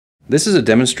This is a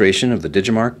demonstration of the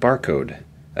Digimarc Barcode,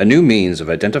 a new means of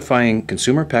identifying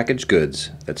consumer packaged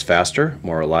goods that's faster,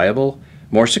 more reliable,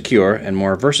 more secure, and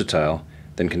more versatile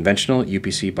than conventional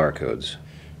UPC barcodes.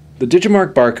 The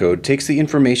Digimarc Barcode takes the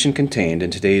information contained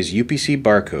in today's UPC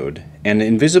barcode and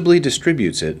invisibly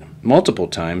distributes it multiple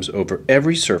times over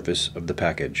every surface of the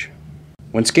package.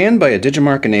 When scanned by a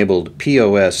Digimarc-enabled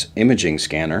P.O.S. imaging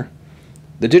scanner,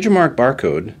 the Digimarc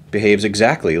Barcode behaves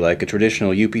exactly like a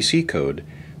traditional UPC code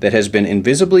that has been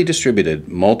invisibly distributed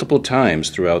multiple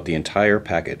times throughout the entire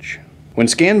package. When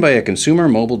scanned by a consumer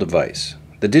mobile device,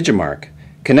 the Digimarc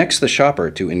connects the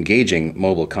shopper to engaging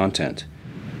mobile content.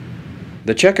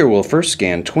 The checker will first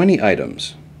scan 20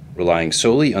 items, relying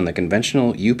solely on the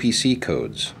conventional UPC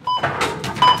codes.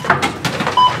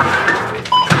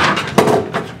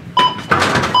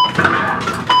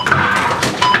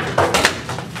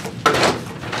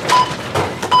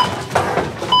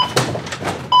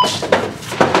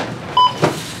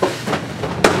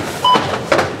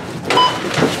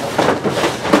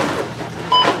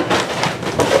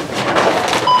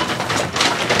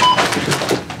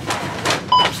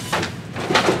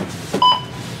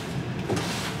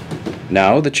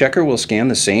 Now the checker will scan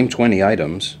the same 20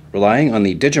 items, relying on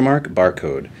the Digimarc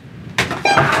Barcode.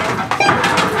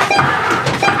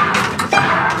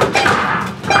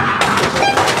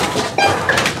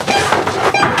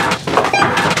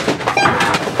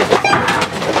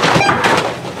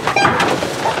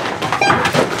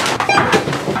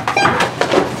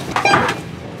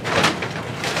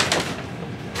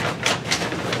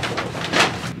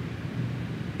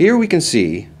 Here we can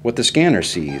see what the scanner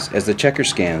sees as the checker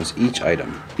scans each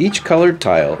item. Each colored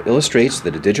tile illustrates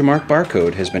that a Digimarc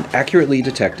barcode has been accurately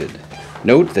detected.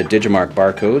 Note that Digimarc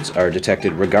barcodes are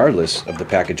detected regardless of the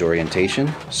package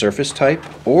orientation, surface type,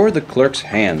 or the clerk's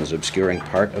hands obscuring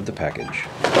part of the package.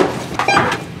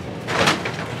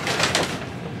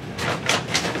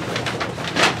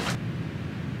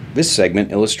 This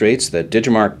segment illustrates that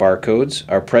Digimarc barcodes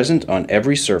are present on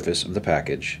every surface of the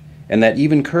package, and that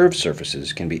even curved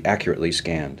surfaces can be accurately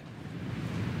scanned.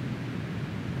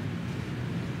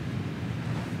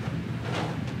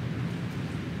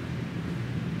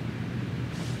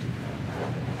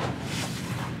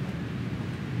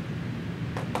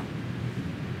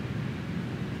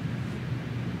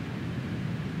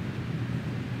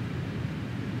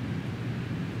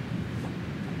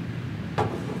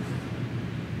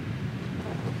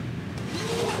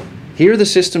 Here the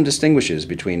system distinguishes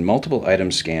between multiple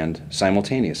items scanned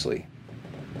simultaneously.